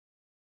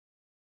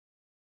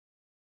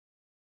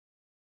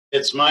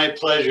It's my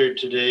pleasure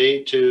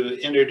today to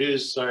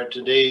introduce our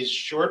today's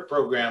short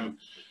program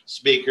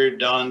speaker,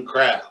 Don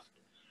Kraft.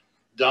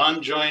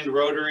 Don joined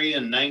Rotary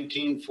in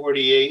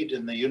 1948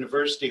 in the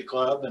University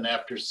Club, and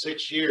after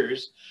 6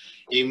 years,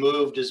 he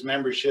moved his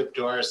membership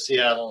to our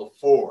Seattle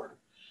 4.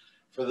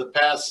 For the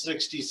past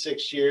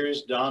 66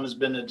 years, Don has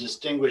been a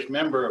distinguished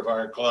member of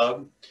our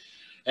club,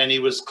 and he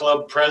was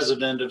club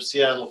president of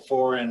Seattle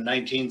 4 in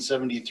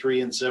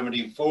 1973 and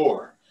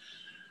 74.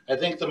 I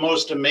think the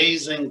most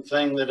amazing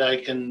thing that I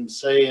can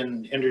say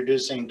in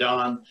introducing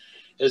Don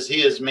is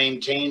he has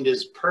maintained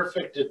his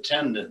perfect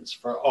attendance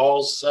for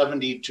all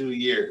 72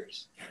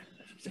 years.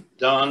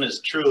 Don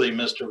is truly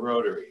Mr.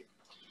 Rotary.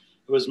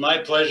 It was my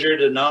pleasure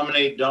to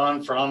nominate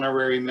Don for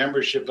honorary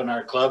membership in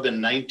our club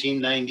in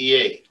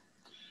 1998.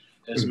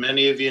 As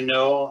many of you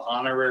know,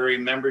 honorary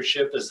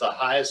membership is the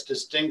highest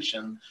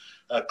distinction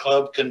a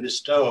club can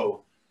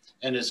bestow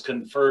and is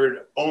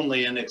conferred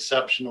only in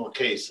exceptional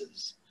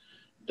cases.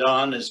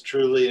 Don is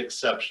truly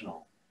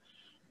exceptional.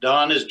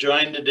 Don is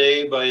joined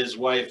today by his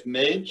wife,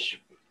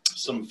 Midge,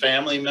 some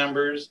family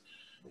members,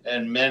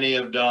 and many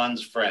of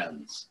Don's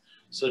friends.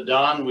 So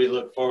Don, we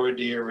look forward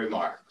to your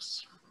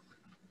remarks.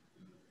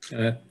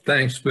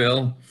 Thanks,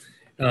 Bill,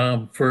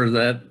 for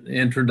that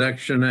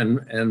introduction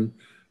and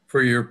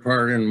for your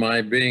part in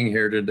my being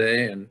here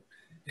today.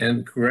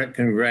 And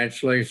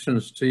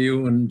congratulations to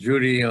you and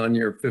Judy on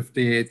your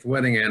 58th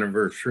wedding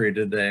anniversary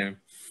today.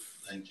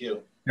 Thank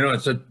you. You know,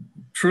 it's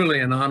truly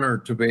an honor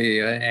to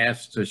be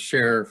asked to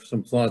share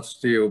some thoughts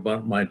to you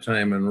about my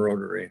time in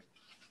Rotary.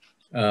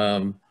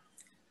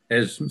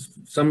 As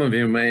some of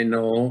you may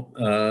know,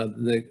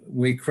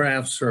 we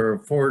Krafts are a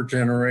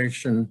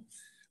 4-generation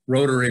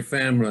Rotary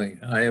family.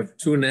 I have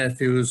 2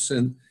 nephews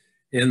in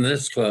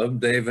this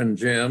club, Dave and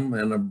Jim,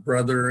 and a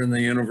brother in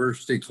the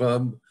University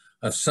Club,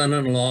 a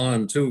son-in-law,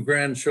 and 2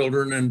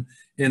 grandchildren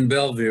in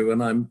Bellevue,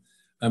 and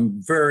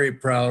I'm very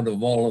proud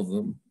of all of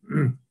them.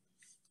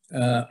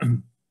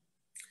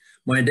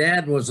 My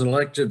dad was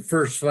elected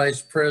first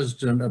vice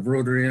president of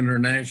Rotary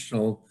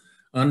International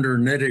under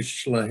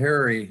Nitish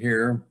Lahiri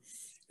here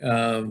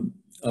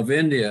of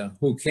India,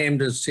 who came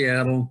to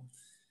Seattle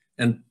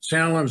and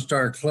challenged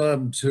our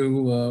club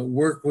to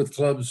work with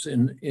clubs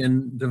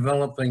in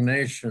developing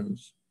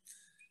nations.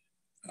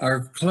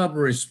 Our club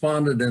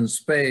responded in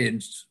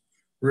spades,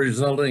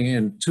 resulting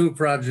in 2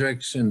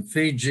 projects in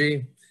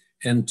Fiji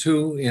and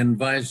 2 in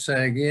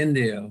Vizag,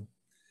 India.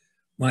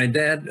 My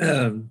dad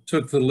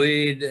took the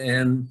lead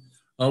and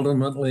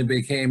ultimately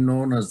became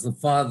known as the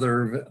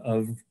father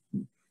of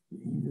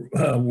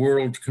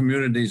world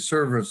community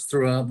service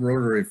throughout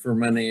Rotary for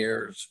many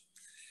years.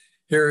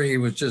 Here he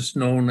was just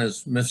known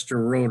as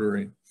Mr.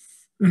 Rotary.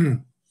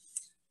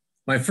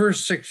 My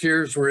first 6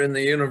 years were in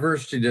the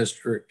University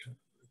District.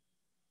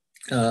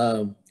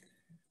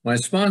 My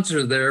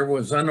sponsor there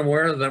was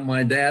unaware that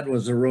my dad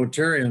was a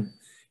Rotarian.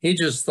 He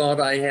just thought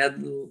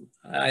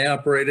I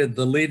operated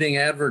the leading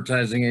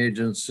advertising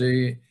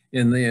agency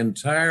in the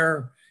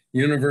entire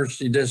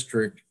University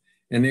District,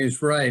 and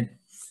he's right,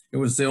 it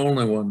was the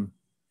only one.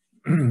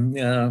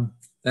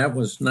 That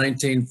was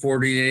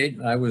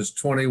 1948. I was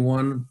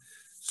 21,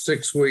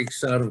 6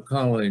 weeks out of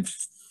college.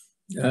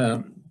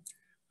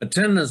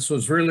 Attendance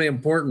was really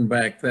important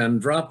back then.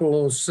 Drop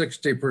below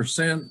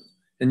 60%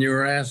 and you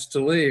were asked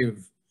to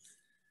leave.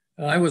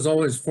 I was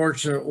always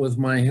fortunate with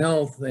my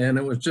health, and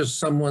it was just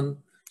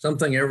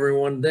something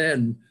everyone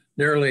did.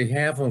 Nearly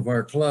half of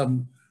our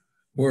club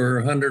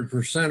were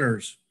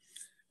 100%ers.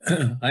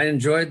 I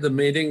enjoyed the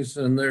meetings,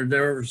 and there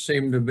never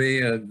seemed to be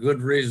a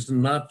good reason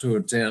not to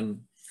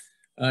attend.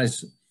 I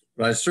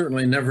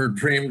certainly never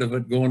dreamed of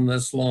it going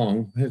this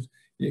long.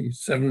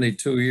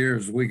 72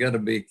 years, we got to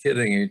be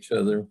kidding each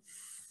other.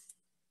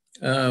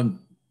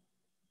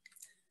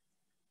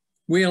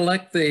 We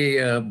elect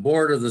the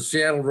board of the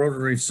Seattle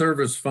Rotary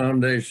Service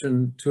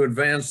Foundation to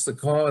advance the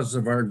cause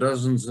of our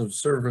dozens of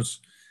service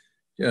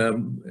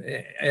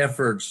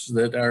efforts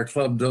that our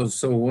club does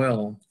so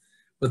well.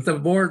 But the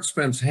board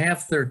spends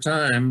half their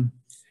time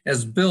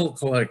as bill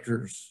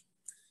collectors.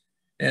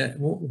 And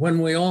when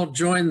we all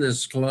joined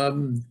this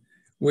club,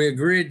 we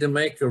agreed to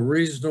make a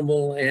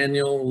reasonable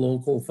annual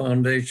local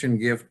foundation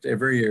gift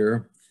every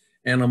year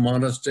and a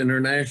modest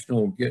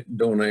international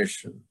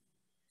donation.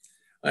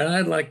 And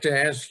I'd like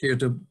to ask you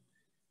to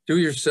do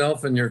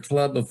yourself and your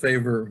club a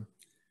favor.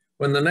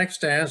 When the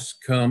next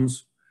ask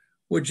comes,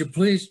 would you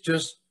please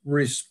just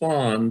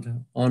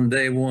respond on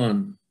day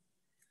 1?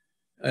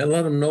 I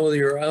let them know that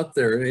you're out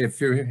there. If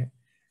you're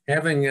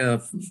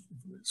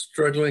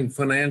struggling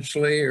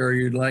financially, or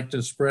you'd like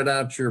to spread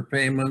out your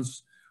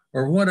payments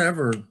or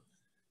whatever,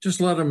 just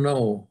let them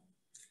know.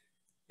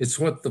 It's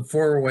what the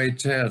 4-way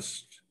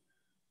test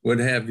would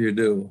have you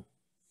do.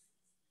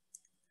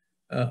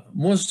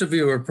 Most of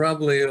you are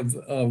probably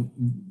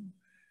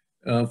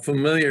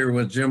familiar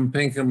with Jim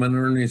Pinkham and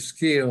Ernie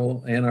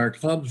Skeel and our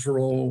club's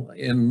role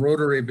in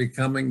Rotary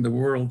becoming the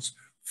world's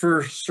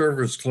first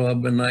service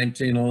club in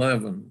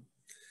 1911.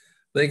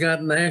 They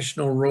got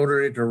National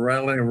Rotary to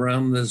rally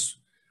around this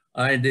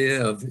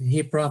idea of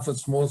he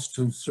profits most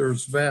who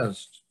serves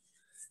best.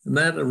 And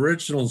that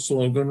original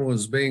slogan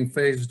was being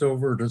phased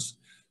over to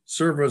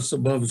service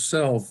above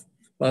self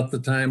about the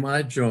time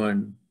I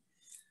joined.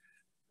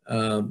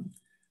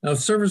 Now,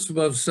 service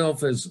above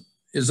self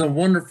is a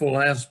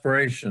wonderful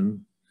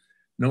aspiration,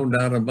 no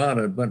doubt about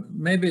it, but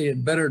maybe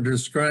it better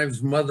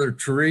describes Mother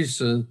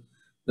Teresa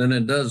than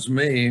it does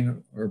me,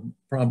 or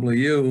probably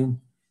you.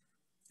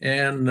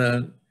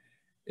 And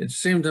it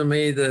seemed to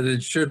me that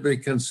it should be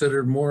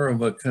considered more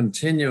of a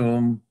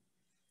continuum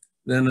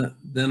than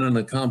an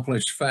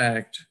accomplished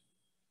fact.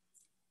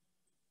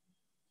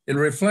 In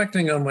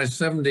reflecting on my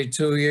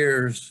 72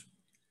 years,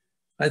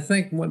 I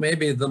think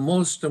maybe the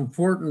most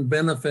important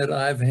benefit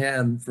I've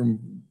had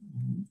from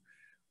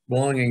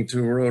belonging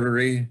to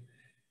Rotary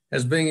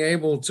is being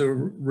able to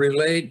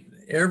relate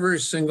every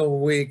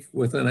single week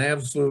with an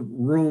absolute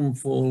room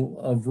full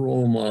of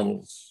role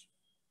models.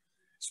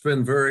 It's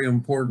been very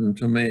important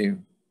to me.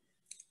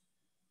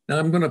 Now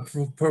I'm going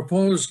to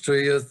propose to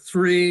you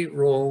 3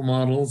 role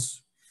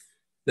models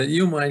that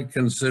you might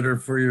consider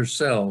for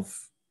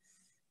yourself.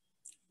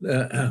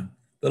 The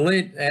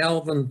late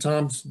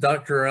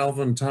Dr.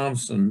 Alvin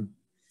Thompson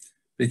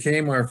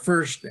became our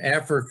first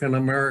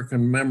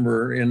African-American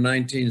member in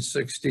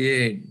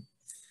 1968.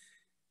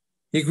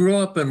 He grew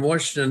up in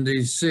Washington,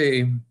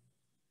 D.C.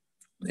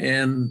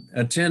 and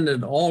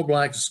attended all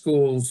Black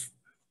schools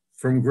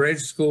from grade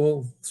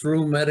school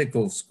through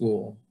medical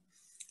school.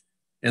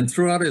 And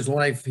throughout his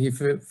life, he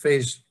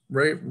faced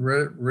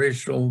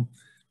racial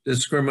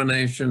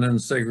discrimination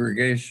and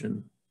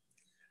segregation.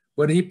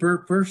 But he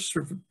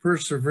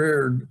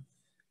persevered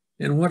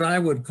in what I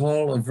would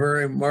call a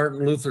very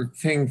Martin Luther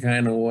King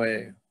kind of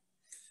way.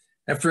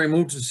 After he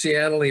moved to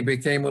Seattle, he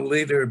became a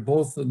leader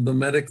both in the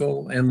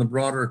medical and the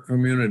broader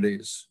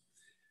communities.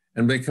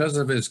 And because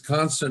of his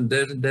constant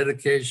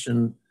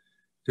dedication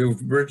to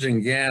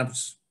bridging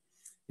gaps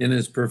in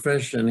his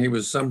profession, he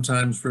was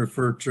sometimes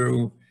referred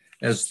to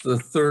as the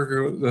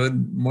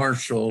Thurgood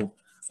Marshall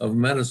of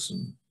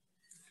medicine.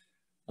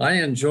 I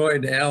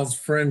enjoyed Al's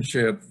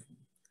friendship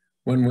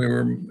when we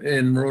were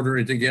in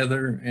Rotary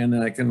together,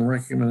 and I can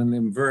recommend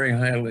him very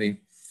highly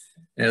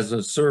as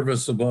a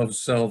service above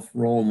self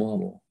role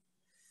model.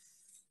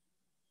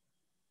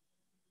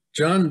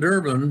 John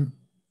Durbin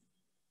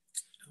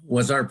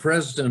was our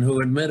president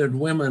who admitted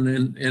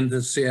women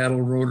into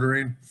Seattle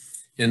Rotary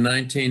in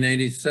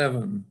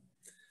 1987.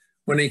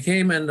 When he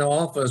came into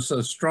office,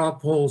 a straw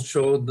poll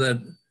showed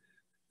that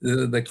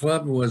the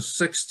club was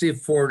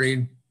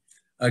 60-40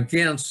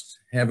 against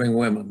having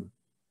women.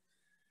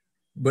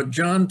 But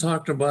John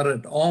talked about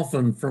it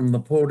often from the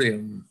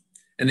podium,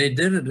 and he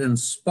did it in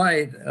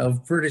spite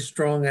of pretty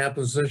strong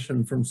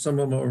opposition from some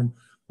of our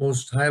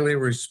most highly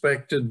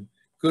respected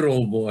good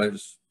old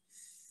boys,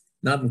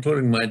 not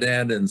including my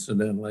dad,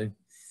 incidentally.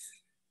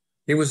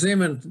 He was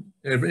even,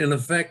 in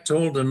effect,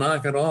 told to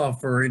knock it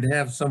off or he'd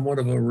have somewhat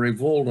of a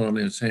revolt on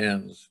his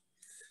hands.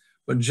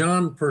 But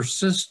John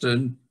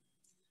persisted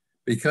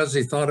because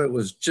he thought it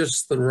was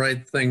just the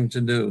right thing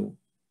to do.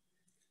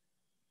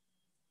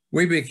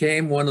 We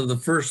became one of the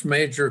first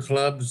major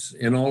clubs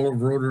in all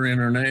of Rotary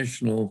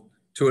International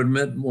to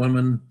admit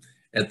women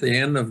at the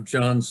end of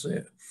John's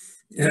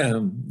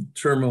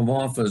term of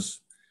office,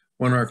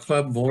 when our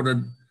club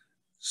voted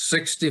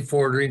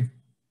 60-40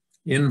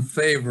 in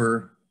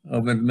favor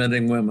of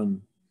admitting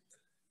women.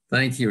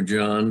 Thank you,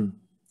 John.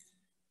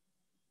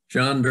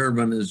 John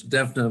Durbin is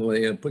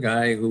definitely a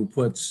guy who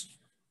puts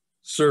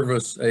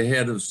service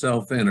ahead of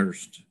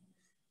self-interest.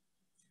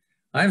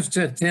 I've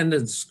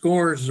attended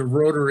scores of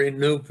Rotary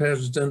new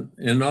president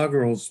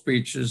inaugural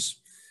speeches.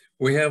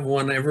 We have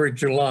one every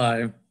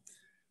July,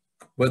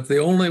 but the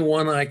only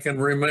one I can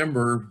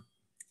remember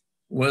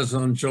was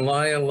on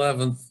July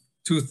 11th,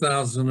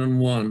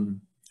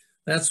 2001.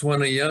 That's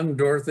when a young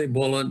Dorothy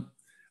Bullitt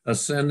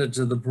ascended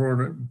to the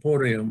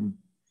podium.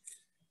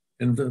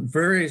 And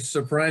very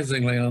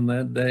surprisingly on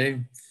that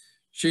day,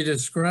 she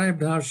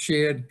described how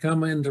she had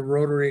come into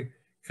Rotary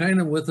kind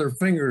of with her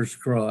fingers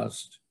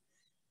crossed.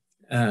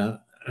 And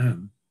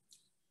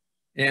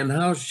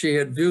how she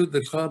had viewed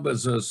the club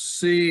as a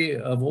sea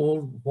of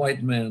old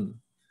white men,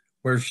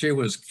 where she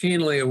was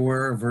keenly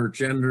aware of her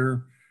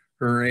gender,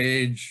 her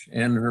age,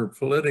 and her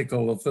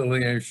political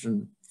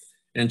affiliation,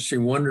 and she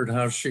wondered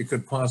how she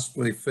could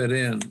possibly fit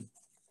in.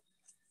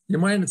 You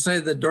might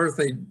say that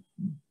Dorothy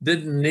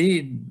didn't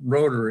need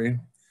Rotary.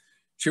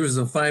 She was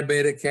a Phi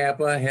Beta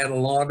Kappa, had a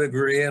law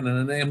degree and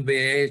an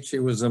MBA. She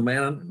was a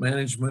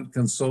management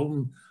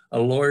consultant, a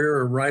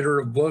lawyer, a writer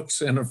of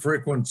books, and a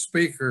frequent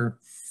speaker.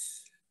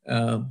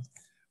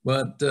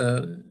 But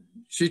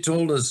she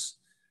told us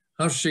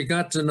how she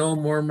got to know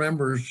more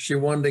members. She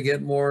wanted to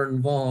get more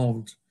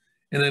involved.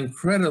 And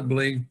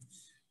incredibly,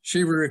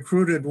 she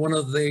recruited one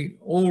of the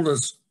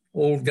oldest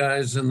old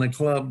guys in the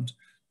club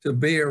to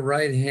be her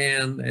right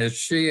hand, as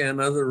she and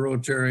other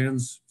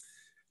Rotarians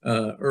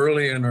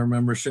early in our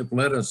membership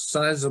led a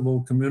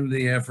sizable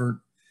community effort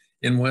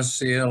in West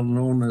Seattle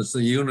known as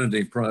the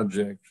Unity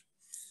Project.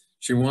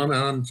 She went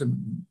on to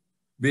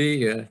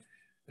be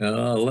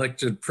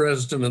elected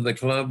president of the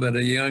club at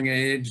a young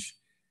age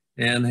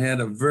and had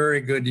a very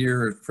good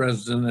year as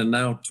president. And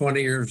now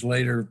 20 years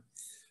later,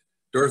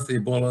 Dorothy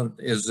Bullitt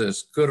is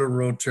as good a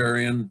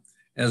Rotarian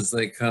as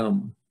they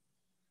come.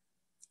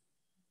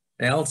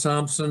 Al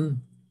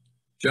Thompson,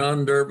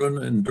 John Durbin,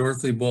 and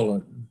Dorothy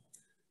Bullitt.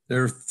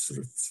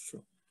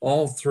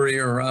 All three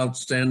are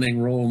outstanding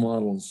role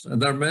models. And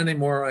there are many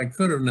more I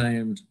could have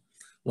named,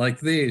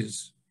 like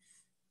these,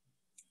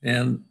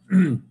 and,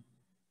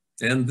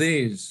 and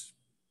these,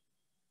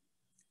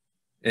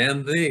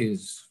 and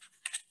these.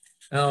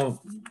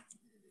 Now,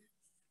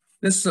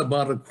 this is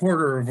about a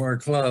quarter of our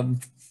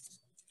club.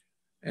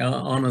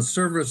 On a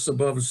service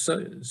above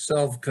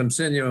self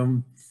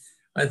continuum,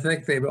 I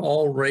think they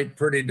all rate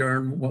pretty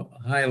darn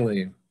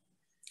highly.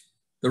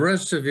 The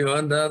rest of you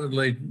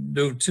undoubtedly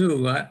do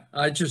too.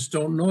 I just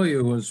don't know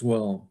you as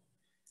well,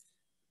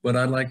 but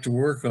I'd like to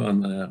work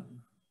on that.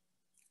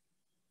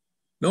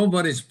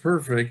 Nobody's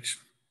perfect.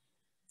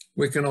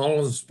 We can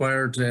all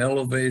aspire to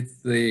elevate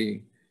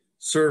the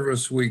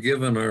service we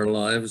give in our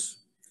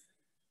lives.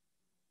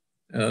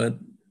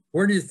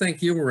 Where do you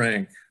think you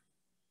rank?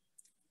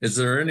 Is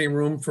there any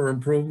room for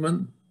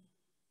improvement?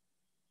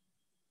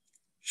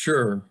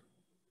 Sure,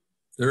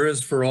 there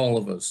is for all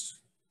of us.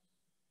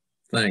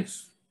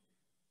 Thanks.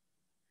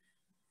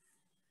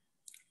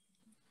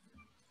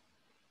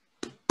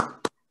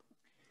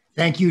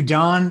 Thank you,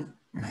 Don,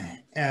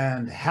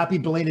 and happy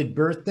belated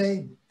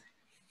birthday.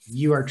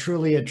 You are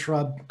truly a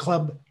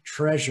club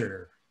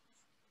treasure.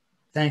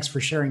 Thanks for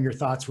sharing your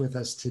thoughts with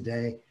us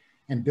today.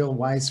 And Bill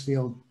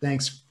Weisfield,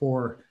 thanks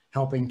for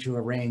helping to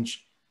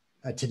arrange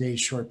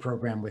today's short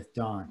program with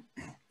Don.